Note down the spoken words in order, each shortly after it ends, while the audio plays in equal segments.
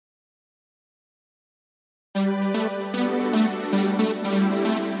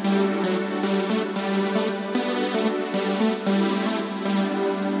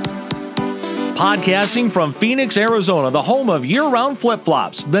Podcasting from Phoenix, Arizona, the home of year-round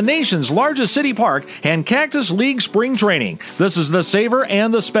flip-flops, the nation's largest city park, and Cactus League spring training. This is The Saver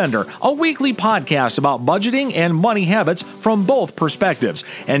and the Spender, a weekly podcast about budgeting and money habits from both perspectives.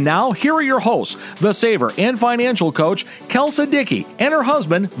 And now, here are your hosts, The Saver and financial coach, Kelsa Dickey, and her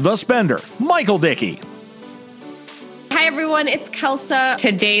husband, The Spender, Michael Dickey. Hi, everyone. It's Kelsa,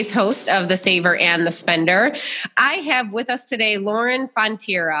 today's host of The Saver and the Spender. I have with us today Lauren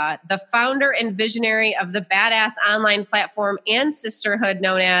Fontira, the founder and visionary of the badass online platform and sisterhood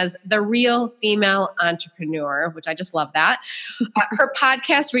known as The Real Female Entrepreneur, which I just love that. Her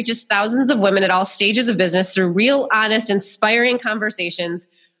podcast reaches thousands of women at all stages of business through real, honest, inspiring conversations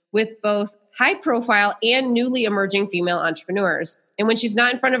with both high-profile and newly emerging female entrepreneurs. And when she's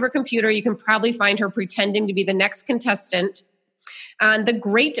not in front of her computer, you can probably find her pretending to be the next contestant on the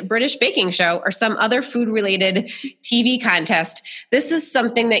Great British Baking Show or some other food-related TV contest. This is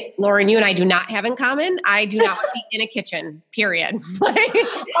something that, Lauren, you and I do not have in common. I do not want to be in a kitchen, period.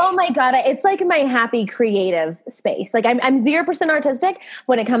 Oh my God. It's like my happy creative space. Like I'm 0% artistic.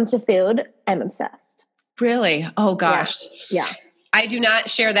 When it comes to food, I'm obsessed. Really? Oh gosh. Yeah. I do not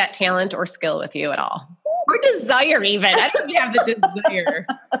share that talent or skill with you at all. Or desire even. I don't even have the desire.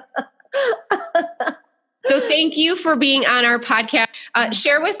 So thank you for being on our podcast.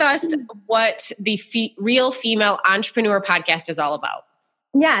 Share with us what the Real Female Entrepreneur podcast is all about.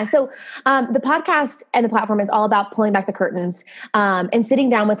 Yeah. So the podcast and the platform is all about pulling back the curtains and sitting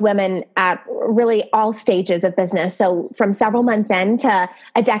down with women at really all stages of business. So from several months in to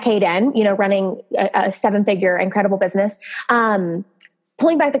a decade in, running a seven-figure incredible business,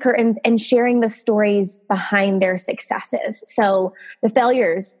 pulling back the curtains and sharing the stories behind their successes. So the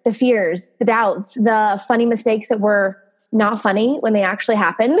failures, the fears, the doubts, the funny mistakes that were not funny when they actually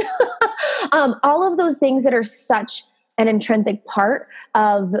happened. All of those things that are such an intrinsic part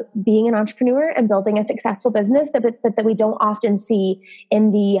of being an entrepreneur and building a successful business that we don't often see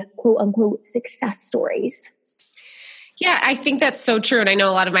in the quote unquote success stories. Yeah, I think that's so true. And I know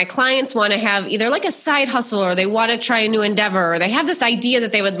a lot of my clients want to have either like a side hustle or they want to try a new endeavor, or they have this idea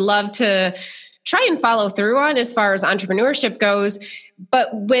that they would love to try and follow through on as far as entrepreneurship goes. But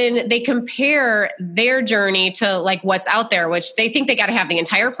when they compare their journey to like what's out there, which they think they got to have the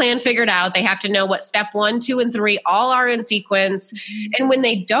entire plan figured out, they have to know what step 1, 2, and 3 all are in sequence. And when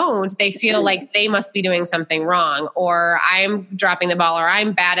they don't, they feel like they must be doing something wrong, or I'm dropping the ball, or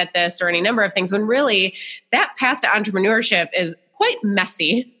I'm bad at this, or any number of things, when really that path to entrepreneurship is quite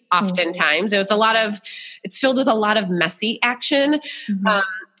messy. Oftentimes it's filled with a lot of messy action.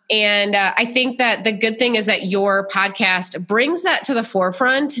 And I think that the good thing is that your podcast brings that to the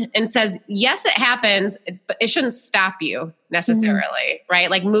forefront and says, yes, it happens, but it shouldn't stop you necessarily,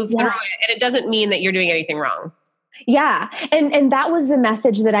 right? Like move through it. And it doesn't mean that you're doing anything wrong. Yeah. And that was the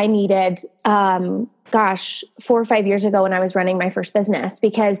message that I needed, 4 or 5 years ago when I was running my first business,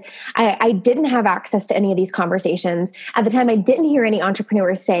 because I didn't have access to any of these conversations. At the time, I didn't hear any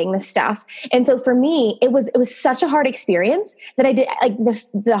entrepreneurs saying this stuff. And so for me, it was such a hard experience that I did like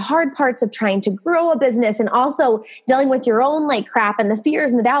the hard parts of trying to grow a business and also dealing with your own like crap and the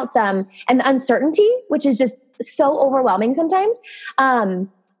fears and the doubts, and the uncertainty, which is just so overwhelming sometimes.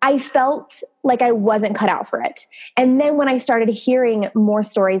 I felt like I wasn't cut out for it. And then when I started hearing more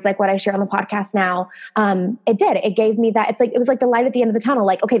stories like what I share on the podcast now, it gave me that. It was like the light at the end of the tunnel.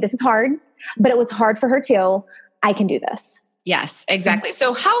 Like, okay, this is hard, but it was hard for her too. I can do this. Yes, exactly.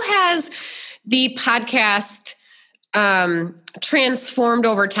 So how has the podcast transformed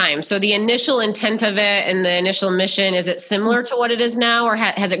over time? So the initial intent of it and the initial mission, is it similar to what it is now, or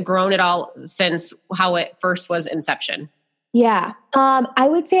has it grown at all since how it first was inception? Yeah. I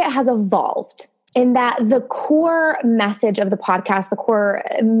would say it has evolved in that the core message of the podcast, the core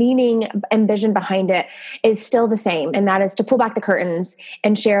meaning and vision behind it is still the same. And that is to pull back the curtains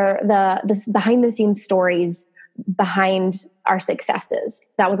and share the behind the scenes stories behind our successes.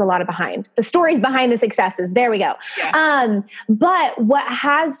 That was a lot of behind. The stories behind the successes. There we go. Yeah. But what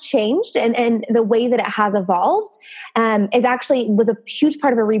has changed and the way that it has evolved was a huge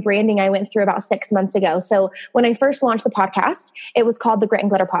part of a rebranding I went through about 6 months ago. So when I first launched the podcast, it was called the Grit and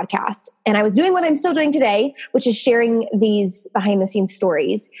Glitter Podcast. And I was doing what I'm still doing today, which is sharing these behind the scenes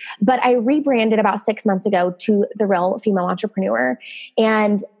stories. But I rebranded about 6 months ago to The Real Female Entrepreneur.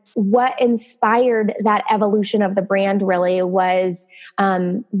 And what inspired that evolution of the brand really was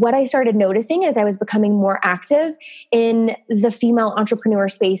what I started noticing as I was becoming more active in the female entrepreneur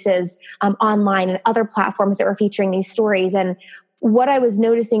spaces online and other platforms that were featuring these stories. And what I was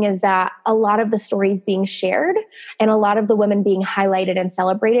noticing is that a lot of the stories being shared and a lot of the women being highlighted and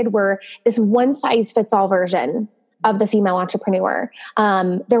celebrated were this one size fits all version of the female entrepreneur.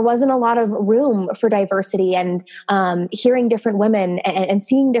 There wasn't a lot of room for diversity and hearing different women and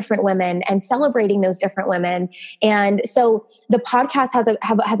seeing different women and celebrating those different women. And so the podcast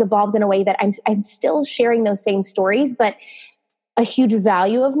has evolved in a way that I'm still sharing those same stories, but a huge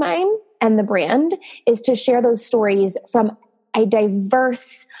value of mine and the brand is to share those stories from a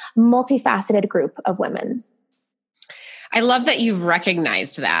diverse, multifaceted group of women. I love that you've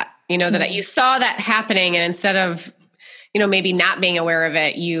recognized that, that you saw that happening, and instead of, maybe not being aware of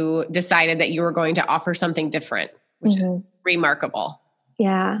it, you decided that you were going to offer something different, which is remarkable.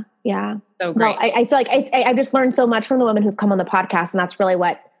 Yeah. Yeah. So great. Well, I feel like I've just learned so much from the women who've come on the podcast, and that's really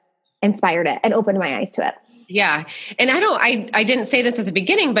what inspired it and opened my eyes to it. Yeah. And I didn't say this at the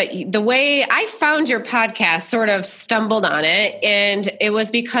beginning, but the way I found your podcast, sort of stumbled on it. And it was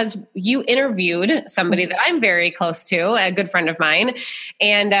because you interviewed somebody that I'm very close to, a good friend of mine.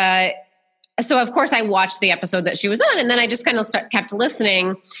 And so of course I watched the episode that she was on, and then I just kind of kept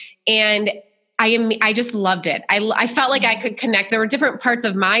listening, and I just loved it. I felt like I could connect. There were different parts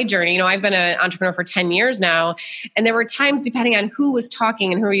of my journey. I've been an entrepreneur for 10 years now. And there were times, depending on who was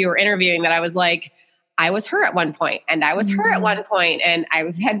talking and who you were interviewing, that I was like, I was her at one point, and I was her at one point, and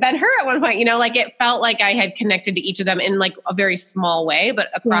I had been her at one point, like it felt like I had connected to each of them in like a very small way, but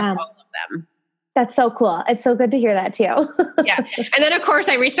across all of them. That's so cool. It's so good to hear that too. Yeah. And then of course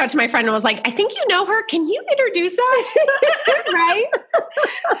I reached out to my friend and was like, I think you know her. Can you introduce us? Right.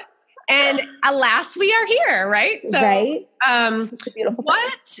 And alas, we are here. Right. So, right. Beautiful.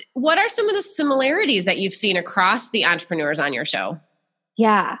 What are some of the similarities that you've seen across the entrepreneurs on your show?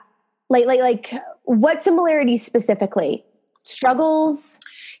 Yeah. Like what similarities specifically? Struggles?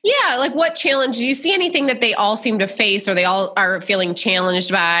 Yeah. Like what challenge? Do you see anything that they all seem to face, or they all are feeling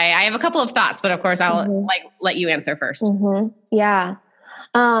challenged by? I have a couple of thoughts, but of course I'll let you answer first. Yeah.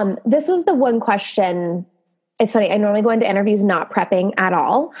 This was the one question. It's funny. I normally go into interviews not prepping at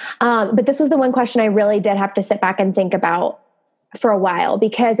all. But this was the one question I really did have to sit back and think about for a while,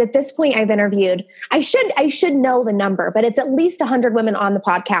 because at this point I've interviewed, I should know the number, but it's at least 100 women on the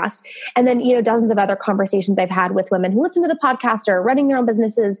podcast. And then, dozens of other conversations I've had with women who listen to the podcast or running their own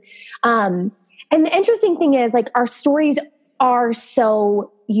businesses. And the interesting thing is, like, our stories are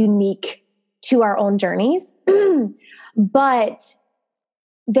so unique to our own journeys, but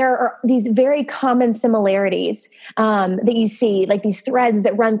there are these very common similarities that you see, like these threads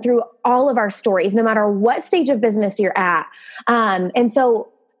that run through all of our stories, no matter what stage of business you're at. And so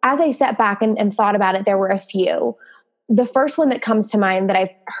as I sat back and thought about it, there were a few. The first one that comes to mind that I've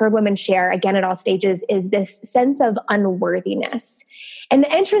heard women share, again, at all stages, is this sense of unworthiness. And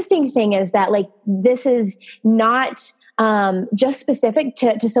the interesting thing is that, like, this is not just specific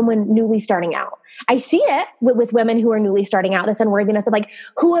to someone newly starting out. I see it with women who are newly starting out, this unworthiness of like,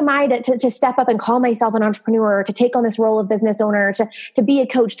 who am I to step up and call myself an entrepreneur, to take on this role of business owner, to be a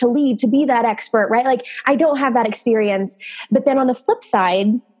coach, to lead, to be that expert, right? Like, I don't have that experience. But then on the flip side,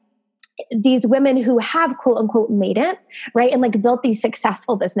 these women who have quote unquote made it, right? And like built these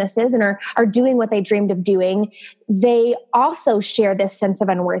successful businesses and are doing what they dreamed of doing, they also share this sense of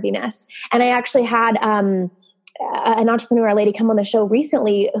unworthiness. And I actually had, an entrepreneur, a lady, come on the show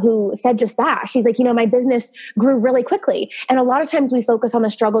recently who said just that. She's like, my business grew really quickly. And a lot of times we focus on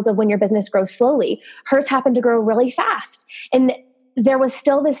the struggles of when your business grows slowly. Hers happened to grow really fast. And there was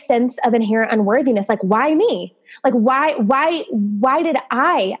still this sense of inherent unworthiness. Like, why me? Like, why did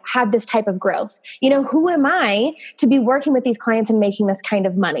I have this type of growth? Who am I to be working with these clients and making this kind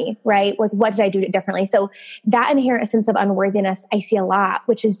of money, right? Like, what did I do differently? So that inherent sense of unworthiness, I see a lot,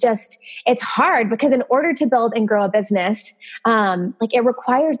 which is just, it's hard because in order to build and grow a business, like, it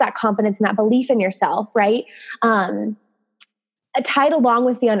requires that confidence and that belief in yourself, right? Tied along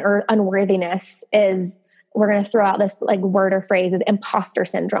with the unworthiness is, we're going to throw out this like word or phrase, is imposter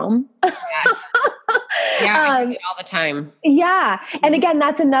syndrome. Yes. Yeah, I see it all the time. Yeah. And again,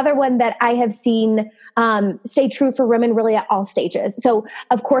 that's another one that I have seen stay true for women really at all stages. So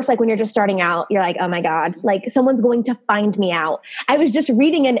of course, like when you're just starting out, you're like, oh my God, like someone's going to find me out. I was just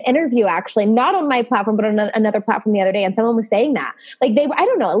reading an interview, actually, not on my platform, but on another platform the other day. And someone was saying that, like, I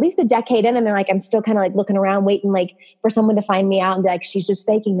don't know, at least a decade in, and they're like, I'm still kind of like looking around, waiting like for someone to find me out and be like, she's just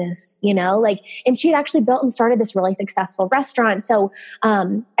faking this, like, and she had actually built and started this really successful restaurant. So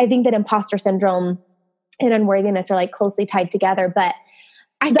I think that imposter syndrome and unworthiness are like closely tied together. But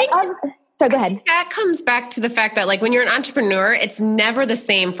I think So go ahead. That comes back to the fact that like when you're an entrepreneur, it's never the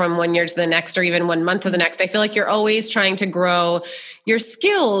same from 1 year to the next or even 1 month to the next. I feel like you're always trying to grow your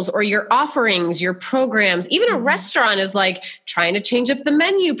skills or your offerings, your programs. Even a restaurant is like trying to change up the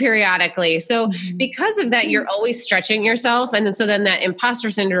menu periodically. So because of that, you're always stretching yourself. And then that imposter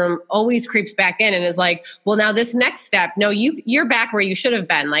syndrome always creeps back in and is like, well, now this next step, no, you're back where you should have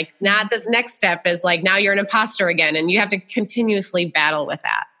been. Like not this next step is like, now you're an imposter again. And you have to continuously battle with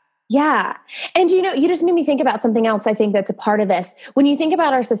that. Yeah. And you just made me think about something else. I think that's a part of this. When you think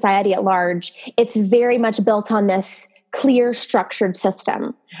about our society at large, it's very much built on this clear, structured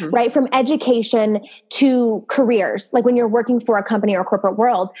system, right? From education to careers. Like when you're working for a company or a corporate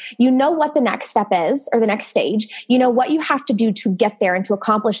world, you know what the next step is or the next stage. You know what you have to do to get there and to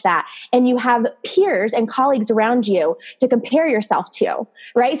accomplish that. And you have peers and colleagues around you to compare yourself to,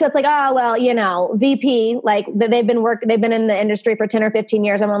 right? So it's like, oh, well, VP, like they've been in the industry for 10 or 15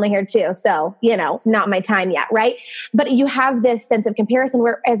 years. I'm only here 2. So, not my time yet, right? But you have this sense of comparison,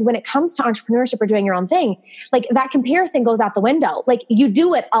 whereas when it comes to entrepreneurship or doing your own thing, like that comparison goes out the window. Like you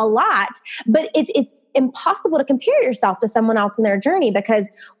do it a lot, but it's impossible to compare yourself to someone else in their journey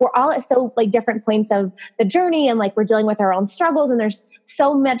because we're all at so like different points of the journey and like we're dealing with our own struggles and there's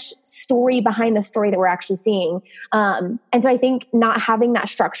so much story behind the story that we're actually seeing. And so I think not having that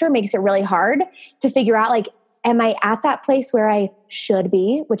structure makes it really hard to figure out like, am I at that place where I should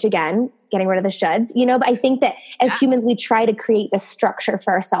be? Which again, getting rid of the shoulds, but I think that as humans, we try to create this structure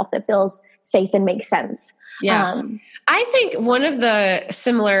for ourselves that feels safe and makes sense. Yeah. I think one of the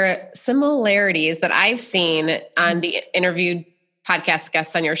similarities that I've seen on the interviewed podcast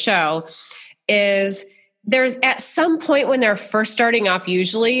guests on your show is there's at some point when they're first starting off,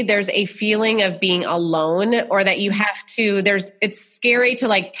 usually there's a feeling of being alone or that you have to, it's scary to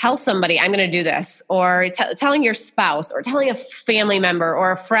like tell somebody I'm going to do this or telling your spouse or telling a family member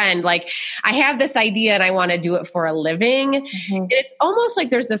or a friend, like I have this idea and I want to do it for a living. And it's almost like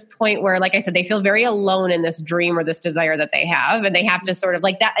there's this point where, like I said, they feel very alone in this dream or this desire that they have. And they have to sort of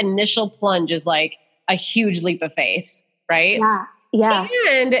like that initial plunge is like a huge leap of faith, right? Yeah.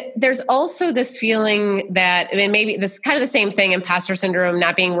 And there's also this feeling that, maybe this kind of the same thing, imposter syndrome,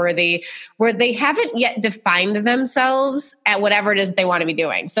 not being worthy, where they haven't yet defined themselves at whatever it is they want to be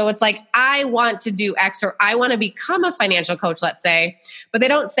doing. So it's like, I want to do X or I want to become a financial coach, let's say, but they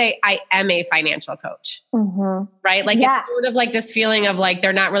don't say I am a financial coach, right? Like it's sort of like this feeling of like,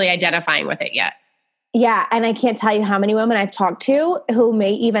 they're not really identifying with it yet. Yeah. And I can't tell you how many women I've talked to who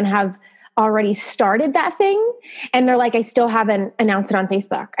may even have already started that thing. And they're like, I still haven't announced it on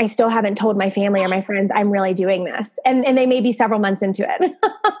Facebook. I still haven't told my family or my friends I'm really doing this. And they may be several months into it.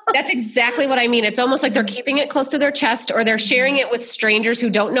 That's exactly what I mean. It's almost like they're keeping it close to their chest or they're sharing it with strangers who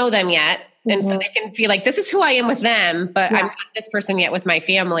don't know them yet. And so they can feel like this is who I am with them, but I'm not this person yet with my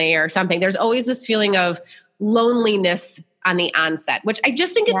family or something. There's always this feeling of loneliness on the onset, which I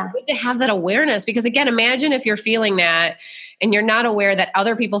just think it's good to have that awareness because again, imagine if you're feeling that and you're not aware that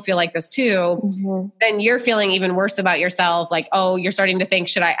other people feel like this too, then you're feeling even worse about yourself. Like, oh, you're starting to think,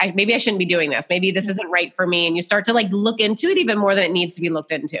 maybe I shouldn't be doing this. Maybe this isn't right for me. And you start to like look into it even more than it needs to be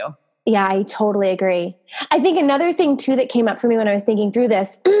looked into. Yeah, I totally agree. I think another thing too that came up for me when I was thinking through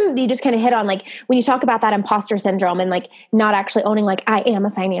this, you just kind of hit on like when you talk about that imposter syndrome and like not actually owning like I am a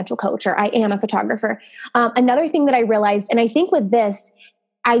financial coach or I am a photographer. Another thing that I realized, and I think with this,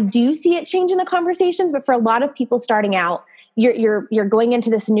 I do see it change in the conversations, but for a lot of people starting out, you're going into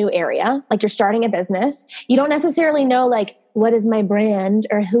this new area, like you're starting a business. You don't necessarily know like, what is my brand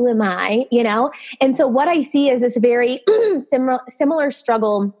or who am I, And so what I see is this very similar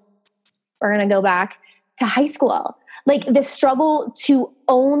struggle. We're going to go back to high school, like the struggle to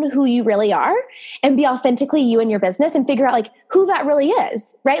own who you really are and be authentically you in your business and figure out like who that really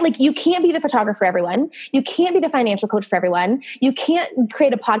is, right? Like you can't be the photographer for everyone. You can't be the financial coach for everyone. You can't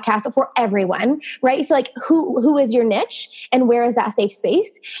create a podcast for everyone, right? So like who is your niche and where is that safe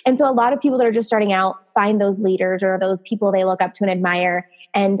space? And so a lot of people that are just starting out find those leaders or those people they look up to and admire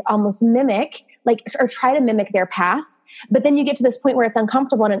and almost mimic like, or try to mimic their path. But then you get to this point where it's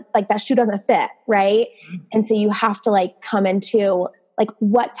uncomfortable and like that shoe doesn't fit. Right. And so you have to like come into like,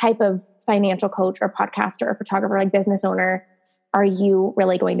 what type of financial coach or podcaster or photographer, like business owner are you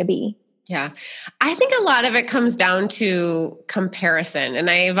really going to be? Yeah. I think a lot of it comes down to comparison. And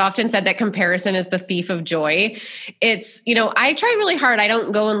I've often said that comparison is the thief of joy. It's, I try really hard. I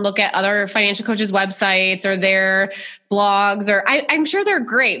don't go and look at other financial coaches' websites or their blogs, or I'm sure they're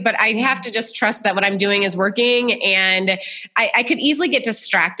great, but I have to just trust that what I'm doing is working. And I could easily get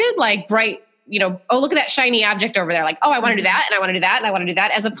distracted, like bright oh, look at that shiny object over there. Like, oh, I want to do that. And I want to do that. And I want to do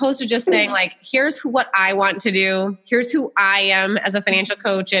that. As opposed to just saying like, here's what I want to do. Here's who I am as a financial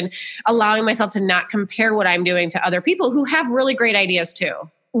coach, and allowing myself to not compare what I'm doing to other people who have really great ideas too.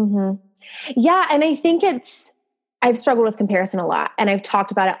 Mm-hmm. Yeah. And I think I've struggled with comparison a lot, and I've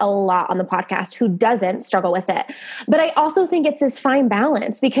talked about it a lot on the podcast. Who doesn't struggle with it? But I also think it's this fine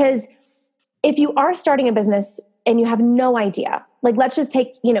balance, because if you are starting a business and you have no idea, like let's just take,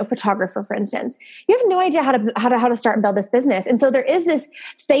 photographer, for instance, you have no idea how to start and build this business. And so there is this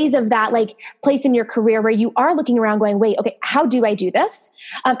phase of that, like place in your career where you are looking around going, wait, okay, how do I do this?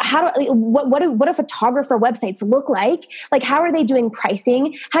 What do photographer websites look like? Like, how are they doing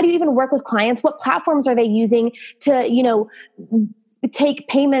pricing? How do you even work with clients? What platforms are they using to, take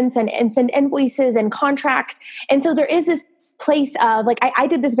payments and send invoices and contracts? And so there is this place of like, I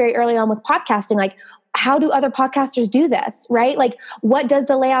did this very early on with podcasting, like, how do other podcasters do this, right? Like, what does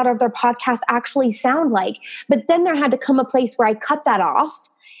the layout of their podcast actually sound like? But then there had to come a place where I cut that off.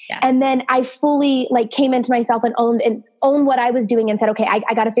 Yes. And then I fully like came into myself and owned what I was doing and said, okay,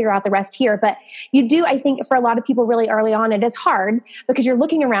 I got to figure out the rest here. But you do, I think for a lot of people really early on, it is hard because you're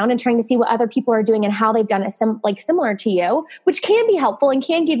looking around and trying to see what other people are doing and how they've done it similar to you, which can be helpful and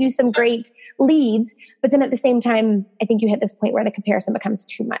can give you some great leads. But then at the same time, I think you hit this point where the comparison becomes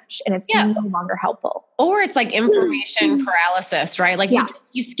too much and it's no longer helpful. Or it's like information paralysis, right? Like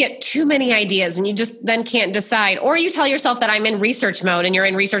you get too many ideas and you just then can't decide. Or you tell yourself that I'm in research mode and you're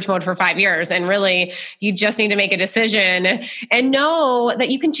in research mode for 5 years. And really you just need to make a decision and know that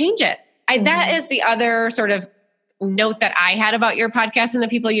you can change it. That is the other sort of note that I had about your podcast and the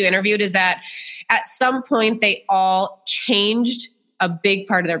people you interviewed, is that at some point they all changed a big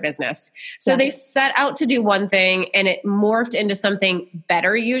part of their business. So they set out to do one thing and it morphed into something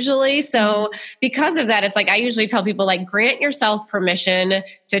better usually. So because of that, it's like, I usually tell people like, grant yourself permission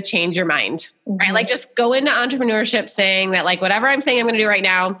to change your mind, right? Like just go into entrepreneurship saying that like, whatever I'm saying I'm going to do right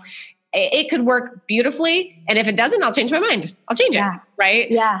now, it could work beautifully. And if it doesn't, I'll change my mind. I'll change it. Right.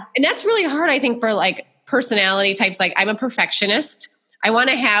 Yeah. And that's really hard, I think, for like personality types. Like I'm a perfectionist. I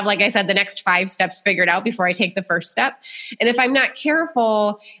want to have, like I said, the next 5 steps figured out before I take the first step. And if I'm not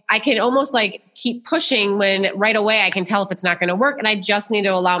careful, I can almost like keep pushing when right away I can tell if it's not going to work. And I just need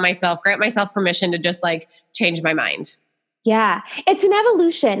to grant myself permission to just like change my mind. Yeah, it's an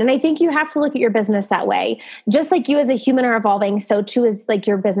evolution. And I think you have to look at your business that way. Just like you as a human are evolving, so too is like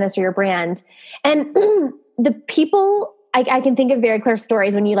your business or your brand. And the people, I can think of very clear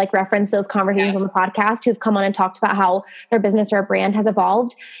stories when you like reference those conversations on the podcast who've come on and talked about how their business or a brand has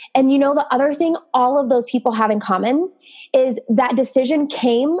evolved. And the other thing all of those people have in common is that decision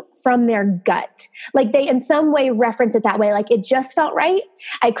came from their gut. Like they in some way reference it that way. Like it just felt right.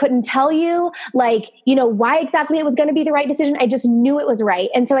 I couldn't tell you why exactly it was going to be the right decision. I just knew it was right.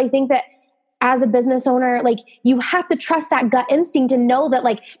 And so I think that as a business owner, like you have to trust that gut instinct and know that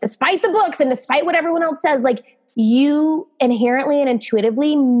like, despite the books and despite what everyone else says, like you inherently and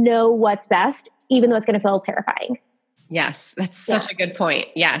intuitively know what's best, even though it's going to feel terrifying. Yes. That's such a good point.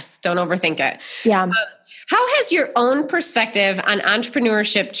 Yes. Don't overthink it. Yeah. How has your own perspective on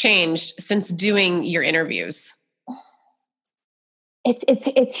entrepreneurship changed since doing your interviews?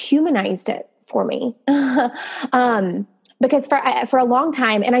 It's humanized it for me. Because for a long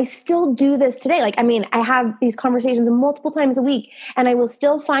time, and I still do this today. Like, I mean, I have these conversations multiple times a week, and I will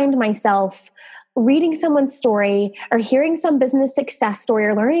still find myself reading someone's story or hearing some business success story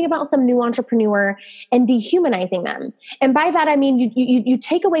or learning about some new entrepreneur and dehumanizing them. And by that, I mean, you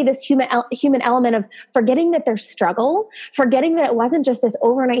take away this human element of forgetting that there's struggle, forgetting that it wasn't just this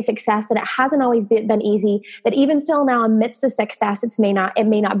overnight success, that it hasn't always been easy, that even still now amidst the success, it may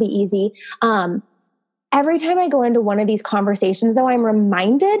not be easy. Every time I go into one of these conversations, though, I'm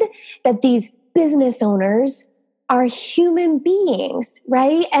reminded that these business owners are human beings,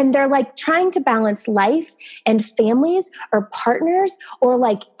 right? And they're like trying to balance life and families or partners or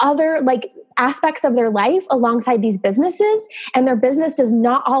like other like aspects of their life alongside these businesses. And their business does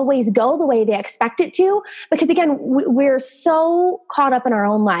not always go the way they expect it to, because again, we're so caught up in our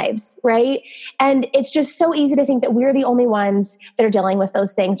own lives, right? And it's just so easy to think that we're the only ones that are dealing with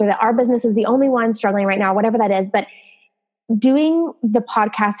those things, or that our business is the only one struggling right now, whatever that is. But doing the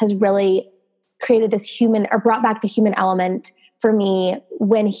podcast has really created this brought back the human element for me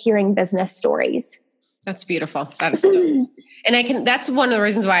when hearing business stories. That's beautiful. That's and that's one of the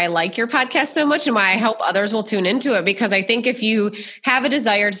reasons why I like your podcast so much and why I hope others will tune into it, because I think if you have a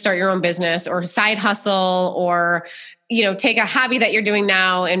desire to start your own business or side hustle or, take a hobby that you're doing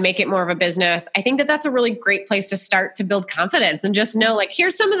now and make it more of a business, I think that that's a really great place to start to build confidence and just know, like,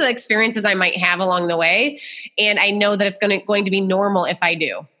 here's some of the experiences I might have along the way. And I know that it's going to be normal if I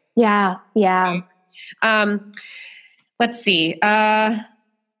do. Yeah. Yeah. Let's see. Let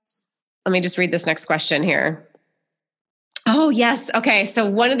me just read this next question here. Oh, yes. Okay. So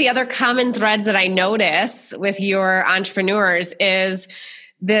one of the other common threads that I notice with your entrepreneurs is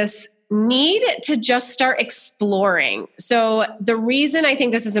this need to just start exploring. So the reason I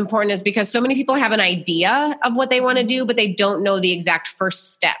think this is important is because so many people have an idea of what they want to do, but they don't know the exact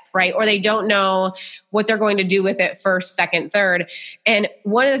first step, right? Or they don't know what they're going to do with it first, second, third. And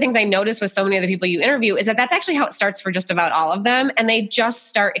one of the things I notice with so many of the people you interview is that that's actually how it starts for just about all of them. And they just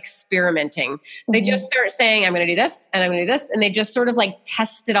start experimenting. They just start saying, I'm going to do this and I'm going to do this. And they just sort of like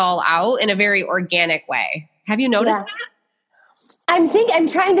test it all out in a very organic way. Have you noticed that? I'm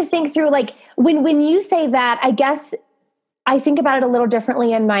trying to think through, like, when you say that, I guess I think about it a little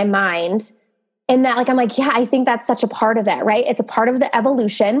differently in my mind. In that, like, I'm like, yeah, I think that's such a part of it, right? It's a part of the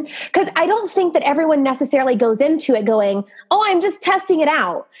evolution. Because I don't think that everyone necessarily goes into it going, oh, I'm just testing it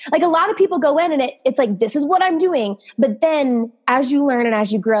out. Like, a lot of people go in and it's like, this is what I'm doing. But then as you learn and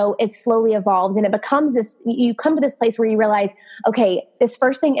as you grow, it slowly evolves and it becomes this, you come to this place where you realize, okay, this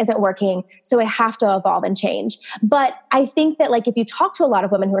first thing isn't working, so I have to evolve and change. But I think that, like, if you talk to a lot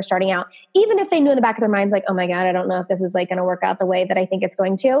of women who are starting out, even if they knew in the back of their minds, like, oh my God, I don't know if this is like going to work out the way that I think it's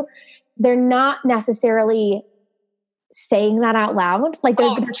going to, they're not necessarily saying that out loud. Like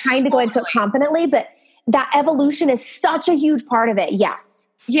they're trying to go into it confidently, but that evolution is such a huge part of it. Yes.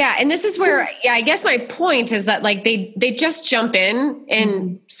 Yeah. And this is where, I guess my point is that, like, they just jump in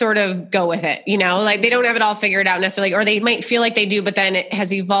and sort of go with it, you know, like they don't have it all figured out necessarily, or they might feel like they do, but then it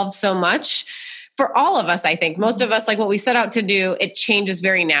has evolved so much for all of us. I think most of us, like what we set out to do, it changes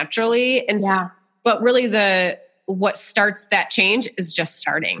very naturally. And so, but really what starts that change is just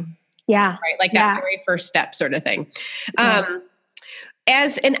starting. Yeah. Right. Like that very first step sort of thing.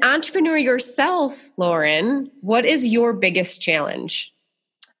 As an entrepreneur yourself, Lauren, what is your biggest challenge?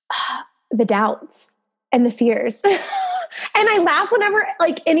 The doubts and the fears. And I laugh whenever,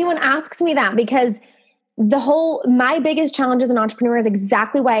 like, anyone asks me that, because my biggest challenge as an entrepreneur is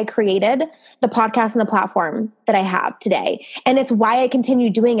exactly why I created the podcast and the platform that I have today. And it's why I continue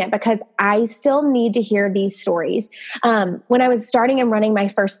doing it, because I still need to hear these stories. When I was starting and running my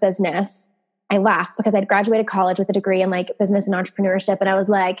first business, I laughed because I'd graduated college with a degree in like business and entrepreneurship. And I was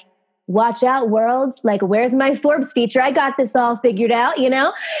like, watch out, world. Like, where's my Forbes feature? I got this all figured out, you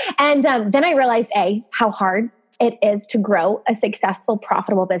know? And then I realized, how hard it is to grow a successful,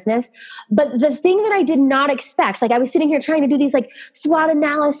 profitable business. But the thing that I did not expect, like I was sitting here trying to do these like SWOT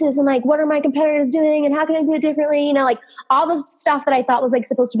analysis and like, what are my competitors doing and how can I do it differently? You know, like all the stuff that I thought was like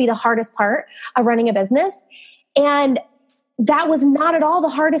supposed to be the hardest part of running a business. And that was not at all the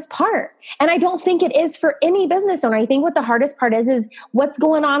hardest part. And I don't think it is for any business owner. I think what the hardest part is what's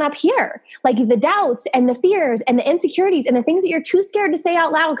going on up here. Like the doubts and the fears and the insecurities and the things that you're too scared to say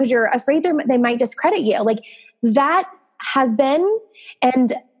out loud because you're afraid they might discredit you. Like that has been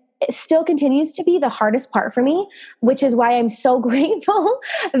and it still continues to be the hardest part for me, which is why I'm so grateful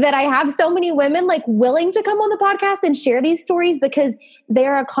that I have so many women like willing to come on the podcast and share these stories, because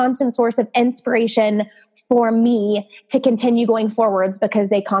they're a constant source of inspiration for me to continue going forwards, because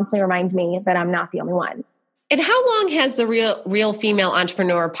they constantly remind me that I'm not the only one. And how long has the Real Female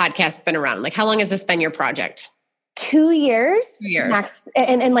Entrepreneur podcast been around? Like, how long has this been your project? 2 years. 2 years. Next,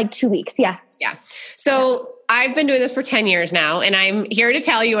 in like 2 weeks. Yeah. Yeah. So I've been doing this for 10 years now, and I'm here to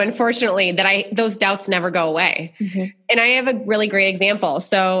tell you, unfortunately, that those doubts never go away. Mm-hmm. And I have a really great example.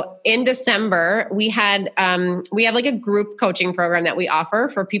 So in December, we have like a group coaching program that we offer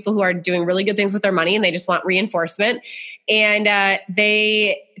for people who are doing really good things with their money and they just want reinforcement. And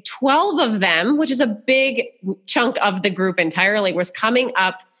 12 of them, which is a big chunk of the group entirely, was coming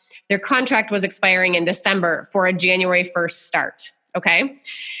up. Their contract was expiring in December for a January 1st start. Okay.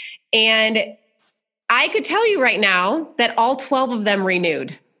 And I could tell you right now that all 12 of them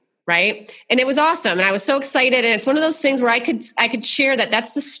renewed, right? And it was awesome. And I was so excited. And it's one of those things where I could share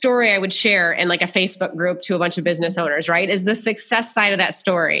that's the story I would share in like a Facebook group to a bunch of business owners, right? Is the success side of that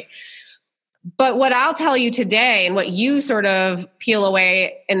story. But what I'll tell you today, and what you sort of peel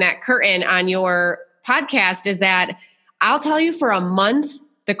away in that curtain on your podcast, is that I'll tell you for a month,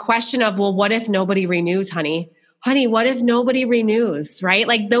 the question of, well, what if nobody renews, honey? Honey, what if nobody renews, right?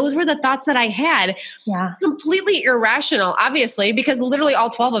 Like those were the thoughts that I had. Yeah. Completely irrational, obviously, because literally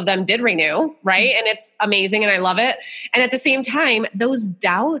all 12 of them did renew, right? Mm-hmm. And it's amazing and I love it. And at the same time, those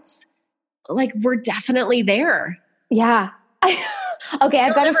doubts, like, were definitely there. Yeah. Okay,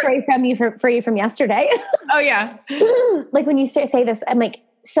 I've got a story from you for you from yesterday. Oh, yeah. Like when you say this, I'm like,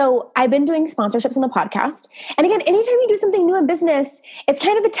 so I've been doing sponsorships on the podcast. And again, anytime you do something new in business, it's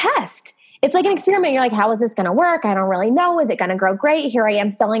kind of a test. it's like an experiment. You're like, how is this going to work? I don't really know. Is it going to grow great? Here I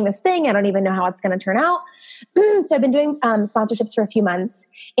am selling this thing. I don't even know how it's going to turn out. So I've been doing sponsorships for a few months.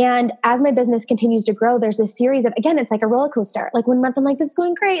 And as my business continues to grow, there's this series of, again, it's like a roller coaster. Like one month I'm like, this is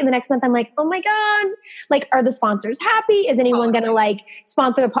going great. And the next month I'm like, oh my God, like, are the sponsors happy? Is anyone going to like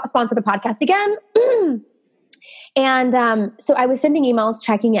sponsor the podcast again? And so I was sending emails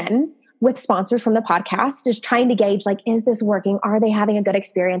checking in with sponsors from the podcast, just trying to gauge, like, is this working? Are they having a good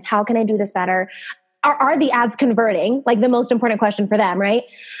experience? How can I do this better? Are the ads converting? Like the most important question for them, right?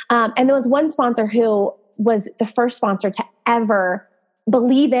 And there was one sponsor who was the first sponsor to ever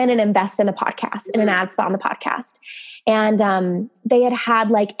believe in and invest in the podcast, in an ad spot on the podcast. And they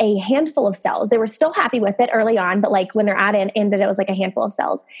had like a handful of sales. They were still happy with it early on, but like when their ad ended, it was like a handful of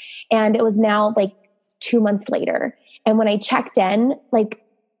sales. And it was now like 2 months later. And when I checked in, like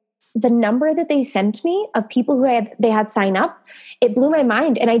the number that they sent me of people who they had signed up, it blew my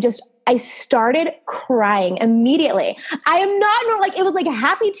mind. And I started crying immediately. I am not like, it was like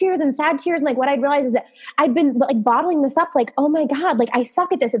happy tears and sad tears. And like what I'd realized is that I'd been like bottling this up. Like, oh my God, like I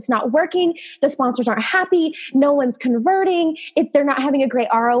suck at this. It's not working. The sponsors aren't happy. No one's converting. They're not having a great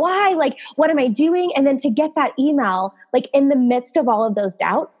ROI. Like, what am I doing? And then to get that email, like in the midst of all of those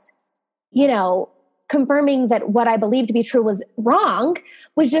doubts, you know, confirming that what I believed to be true was wrong,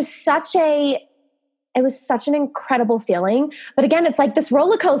 was just it was such an incredible feeling. But again, it's like this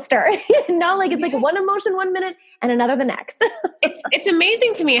roller coaster, you know, like it's like one emotion 1 minute and another the next. It's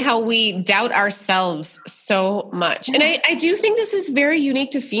amazing to me how we doubt ourselves so much. And I do think this is very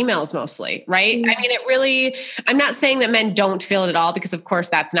unique to females mostly, right? Yeah. I mean, I'm not saying that men don't feel it at all, because of course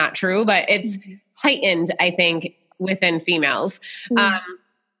that's not true, but it's heightened, I think, within females.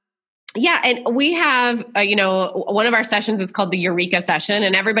 Yeah. And we have, one of our sessions is called the Eureka session,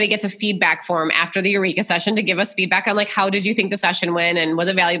 and everybody gets a feedback form after the Eureka session to give us feedback on like, how did you think the session went and was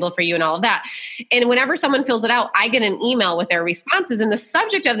it valuable for you and all of that. And whenever someone fills it out, I get an email with their responses, and the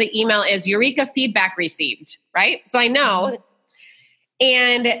subject of the email is Eureka feedback received. Right. So I know.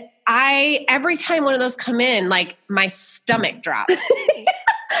 And every time one of those come in, like my stomach drops.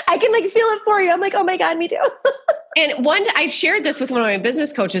 I can like feel it for you. I'm like, oh my God, me too. And I shared this with one of my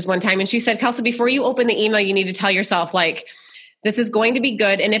business coaches one time, and she said, Kelsey, before you open the email, you need to tell yourself like, this is going to be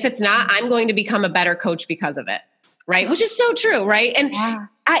good. And if it's not, I'm going to become a better coach because of it. Right. Which is so true. Right. And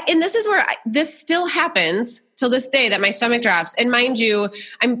and this is where this still happens till this day, that my stomach drops. And mind you,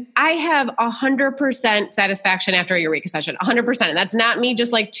 I have 100% satisfaction after a Eureka session, 100%. And that's not me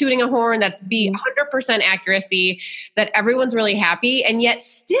just like tooting a horn. That's 100% accuracy, that everyone's really happy. And yet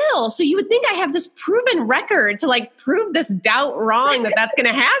still, so you would think I have this proven record to like prove this doubt wrong, that that's going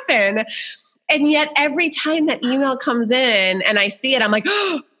to happen. And yet every time that email comes in and I see it, I'm like,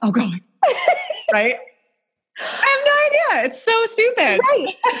 oh God. Right. I have no idea. It's so stupid.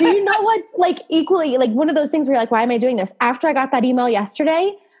 Right. Do you know what's like equally like one of those things where you're like, why am I doing this? After I got that email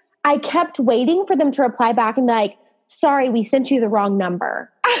yesterday, I kept waiting for them to reply back and be like, sorry, we sent you the wrong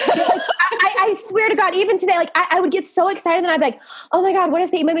number. I swear to God, even today, like I would get so excited and I'd be like, oh my God, what if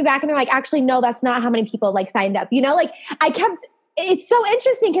they email me back and they're like, actually, no, that's not how many people like signed up. You know, like it's so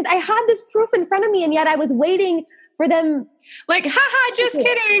interesting because I had this proof in front of me and yet I was waiting for them. Like, haha, just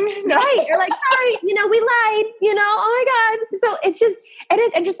kidding. No. Right. Or like, sorry, we lied, oh my God. So it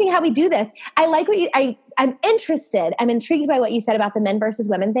is interesting how we do this. I like what I'm intrigued by what you said about the men versus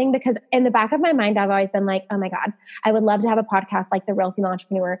women thing, because in the back of my mind, I've always been like, oh my God, I would love to have a podcast like The Real Female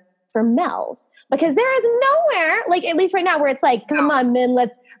Entrepreneur for males, because there is nowhere, like at least right now, where it's like, come on, men,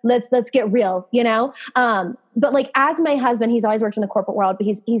 let's get real, But like, as my husband, he's always worked in the corporate world, but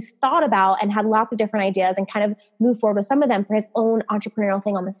he's thought about and had lots of different ideas and kind of moved forward with some of them for his own entrepreneurial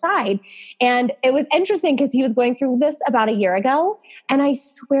thing on the side. And it was interesting because he was going through this about a year ago. And I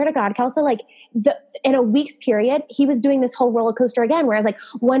swear to God, Kelsey, like in a week's period, he was doing this whole roller coaster again, where I was like,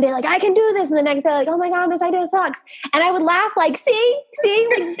 one day, like, I can do this. And the next day, like, oh my God, this idea sucks. And I would laugh like, see,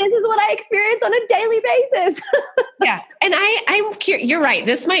 like, this is what I experience on a daily basis. Yeah. And I'm curious, you're right.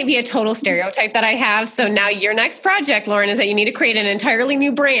 This might be a total stereotype that I have. So now your next project, Lauren, is that you need to create an entirely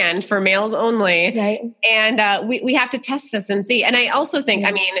new brand for males only. Right. And we have to test this and see. And I also think,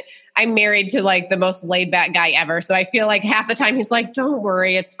 I mean, I'm married to like the most laid back guy ever. So I feel like half the time he's like, don't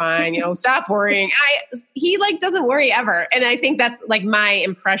worry, it's fine. Stop worrying. He like doesn't worry ever. And I think that's like my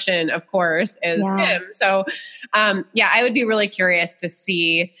impression, of course, is him. So I would be really curious to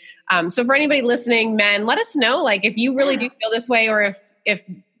see. So for anybody listening, men, let us know, like, if you really do feel this way, or if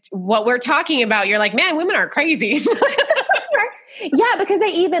what we're talking about, you're like, man, women are crazy. Yeah, because I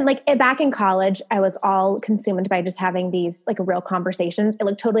even like back in college, I was all consumed by just having these like real conversations. It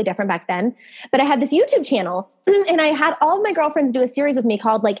looked totally different back then. But I had this YouTube channel and I had all of my girlfriends do a series with me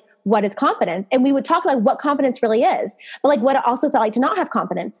called like, What is Confidence? And we would talk like what confidence really is, but like what it also felt like to not have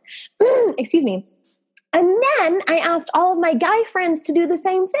confidence. Excuse me. And then I asked all of my guy friends to do the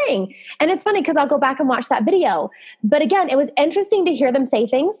same thing. And it's funny because I'll go back and watch that video. But again, it was interesting to hear them say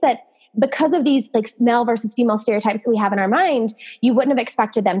things that because of these like male versus female stereotypes that we have in our mind, you wouldn't have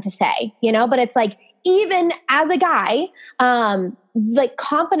expected them to say, you know, but it's like, even as a guy, like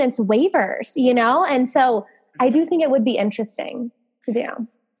confidence wavers, you know? And so I do think it would be interesting to do.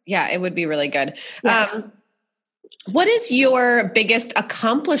 Yeah, it would be really good. Yeah. What is your biggest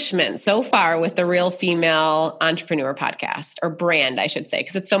accomplishment so far with the Real Female Entrepreneur podcast, or brand, I should say,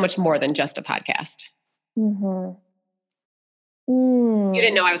 because it's so much more than just a podcast? Mm-hmm. You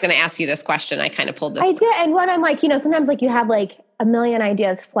didn't know I was going to ask you this question. I kind of pulled this. I did. And when I'm like, you know, sometimes like you have like a million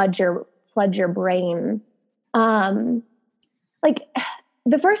ideas flood your brain. Like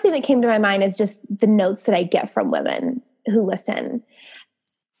the first thing that came to my mind is just the notes that I get from women who listen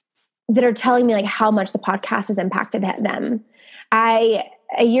that are telling me like how much the podcast has impacted them.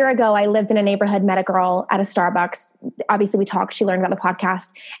 A year ago, I lived in a neighborhood, met a girl at a Starbucks. Obviously we talked, she learned about the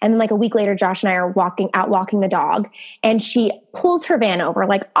podcast. And then like a week later, Josh and I are walking the dog, and she pulls her van over,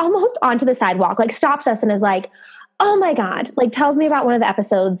 like almost onto the sidewalk, like stops us and is like, oh my God, like tells me about one of the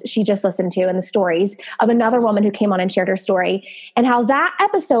episodes she just listened to and the stories of another woman who came on and shared her story and how that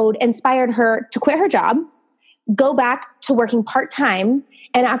episode inspired her to quit her job, go back to working part-time,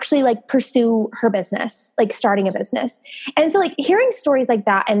 and actually like pursue her business, like starting a business. And so like hearing stories like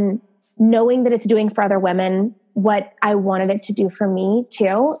that and knowing that it's doing for other women what I wanted it to do for me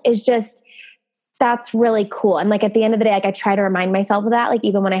too is just, that's really cool. And like at the end of the day, like I try to remind myself of that, like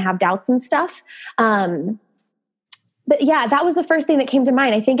even when I have doubts and stuff. But yeah, that was the first thing that came to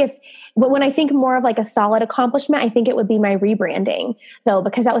mind. I think when I think more of like a solid accomplishment, I think it would be my rebranding though,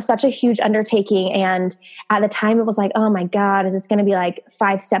 because that was such a huge undertaking. And at the time it was like, oh my God, is this going to be like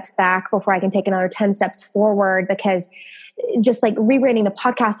 5 steps back before I can take another 10 steps forward? Because just like rebranding the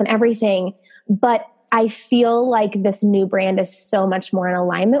podcast and everything. But I feel like this new brand is so much more in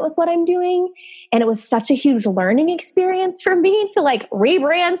alignment with what I'm doing. And it was such a huge learning experience for me to like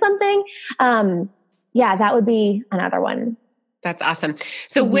rebrand something. Yeah, that would be another one. That's awesome.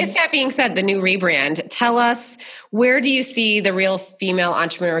 So with that being said, the new rebrand, tell us, where do you see the Real Female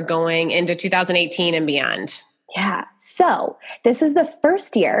Entrepreneur going into 2018 and beyond? Yeah. So this is the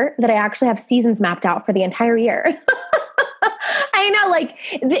first year that I actually have seasons mapped out for the entire year. I know, like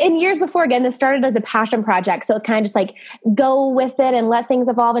in years before, again, this started as a passion project. So it's kind of just like go with it and let things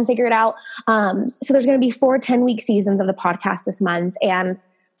evolve and figure it out. So there's going to be 4 10-week seasons of the podcast this month. And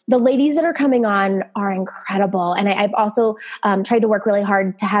the ladies that are coming on are incredible. And I've also tried to work really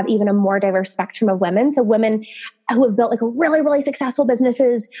hard to have even a more diverse spectrum of women. So women who have built like really, really successful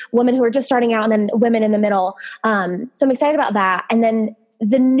businesses, women who are just starting out, and then women in the middle. So I'm excited about that. And then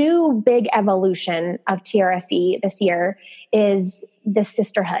the new big evolution of TRFE this year is the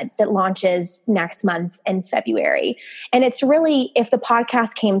sisterhood that launches next month in February. And it's really, if the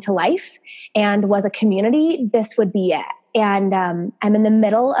podcast came to life and was a community, this would be it. And I'm in the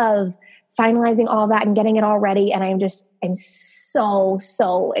middle of finalizing all that and getting it all ready. And I'm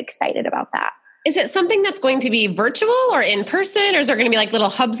so excited about that. Is it something that's going to be virtual or in person, or is there going to be like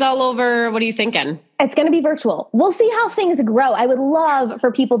little hubs all over? What are you thinking? It's going to be virtual. We'll see how things grow. I would love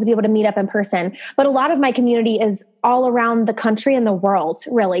for people to be able to meet up in person, but a lot of my community is all around the country and the world,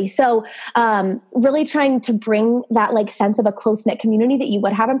 really. So really trying to bring that like sense of a close-knit community that you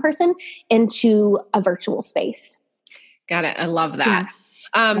would have in person into a virtual space. Got it. I love that.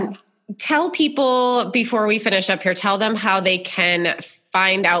 Yeah. Tell people before we finish up here, tell them how they can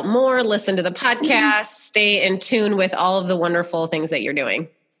find out more, listen to the podcast, stay in tune with all of the wonderful things that you're doing.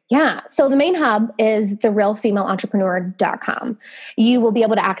 Yeah. So the main hub is therealfemaleentrepreneur.com. You will be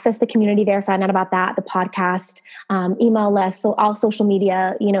able to access the community there, find out about that, the podcast, email list. So all social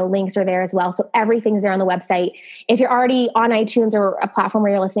media, links are there as well. So everything's there on the website. If you're already on iTunes or a platform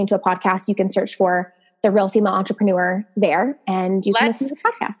where you're listening to a podcast, you can search for The Real Female Entrepreneur there, and you can listen to the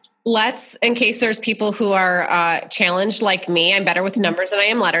podcast. In case there's people who are challenged like me, I'm better with numbers than I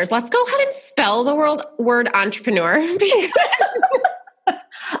am letters. Let's go ahead and spell the word entrepreneur.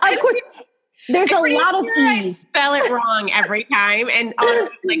 Of course, there's a lot of E's. I spell it wrong every time, and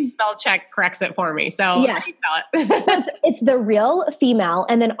spell check corrects it for me. So yes. Spell it. It's The Real Female,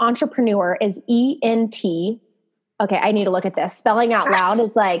 and then entrepreneur is ENT. Okay, I need to look at this. Spelling out loud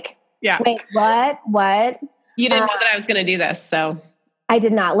is like, yeah. Wait, what? You didn't know that I was going to do this, so. I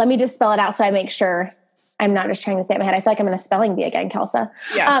did not. Let me just spell it out so I make sure I'm not just trying to say it in my head. I feel like I'm in a spelling bee again, Kelsa.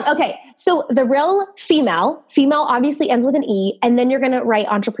 Yeah. Okay. So the real female obviously ends with an E, and then you're going to write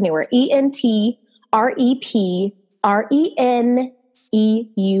entrepreneur, ENTREPRENEUR.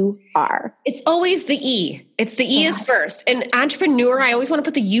 It's always the E. It's the E is first. And entrepreneur, I always want to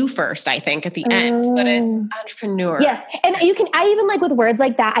put the U first, I think, at the end, but it's entrepreneur. Yes. And I even like with words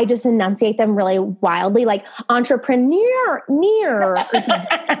like that, I just enunciate them really wildly, like entrepreneur, near.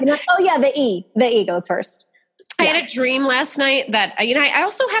 Oh yeah, the E goes first. I had a dream last night that, I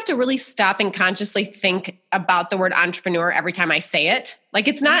also have to really stop and consciously think about the word entrepreneur every time I say it. Like,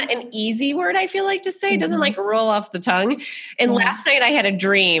 it's not an easy word, I feel like, to say. It doesn't like roll off the tongue. And last night I had a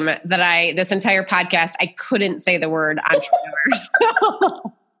dream that this entire podcast, I couldn't say the word entrepreneur.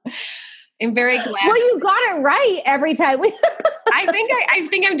 So I'm very glad. Well, you got it right every time. I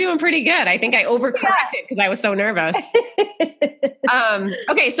think I'm doing pretty good. I think I overcorrected because I was so nervous.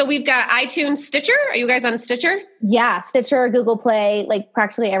 Okay, so we've got iTunes, Stitcher. Are you guys on Stitcher? Yeah, Stitcher, Google Play, like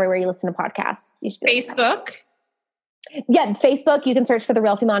practically everywhere you listen to podcasts. You should be Facebook. Yeah, Facebook, you can search for The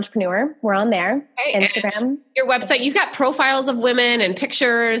Real Female Entrepreneur. We're on there. Okay, Instagram. Your website, you've got profiles of women and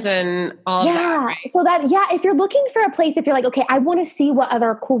pictures and all of that, right? So if you're looking for a place, if you're like, okay, I want to see what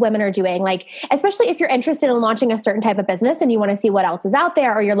other cool women are doing, like, especially if you're interested in launching a certain type of business and you want to see what else is out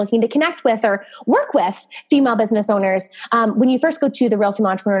there, or you're looking to connect with or work with female business owners, when you first go to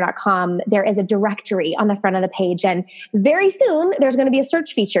therealfemaleentrepreneur.com, there is a directory on the front of the page. And very soon there's going to be a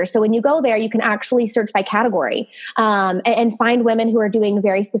search feature. So when you go there, you can actually search by category and find women who are doing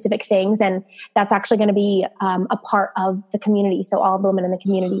very specific things. And that's actually going to be a part of the community. So all the women in the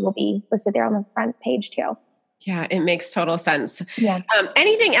community will be listed there on the front page too. Yeah, it makes total sense. Yeah.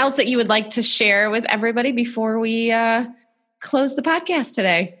 Anything else that you would like to share with everybody before we close the podcast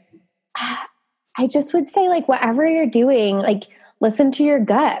today? I just would say, like, whatever you're doing, like, listen to your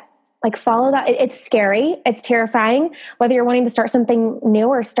gut. Like, follow that. It's scary. It's terrifying, whether you're wanting to start something new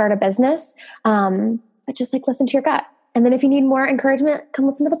or start a business. But just like listen to your gut. And then if you need more encouragement, come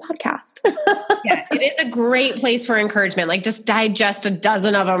listen to the podcast. Yeah, it is a great place for encouragement. Like, just digest a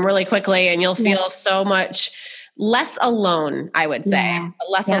dozen of them really quickly and you'll feel so much less alone, I would say.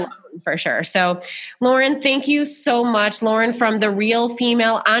 Less alone for sure. So Lauren, thank you so much. Lauren from The Real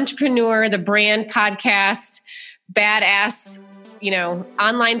Female Entrepreneur, the brand podcast, badass,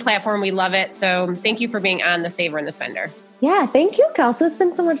 online platform. We love it. So thank you for being on The Saver and the Spender. Yeah, thank you, Kelsey. It's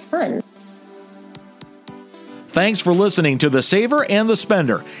been so much fun. Thanks for listening to The Saver and the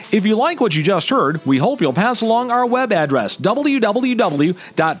Spender. If you like what you just heard, we hope you'll pass along our web address,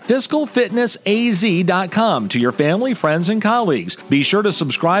 www.fiscalfitnessaz.com, to your family, friends, and colleagues. Be sure to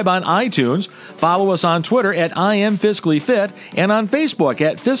subscribe on iTunes, follow us on Twitter at IamFiscallyFit, and on Facebook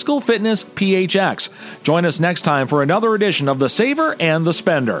at Fiscal Fitness PHX. Join us next time for another edition of The Saver and the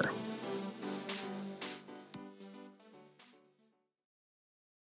Spender.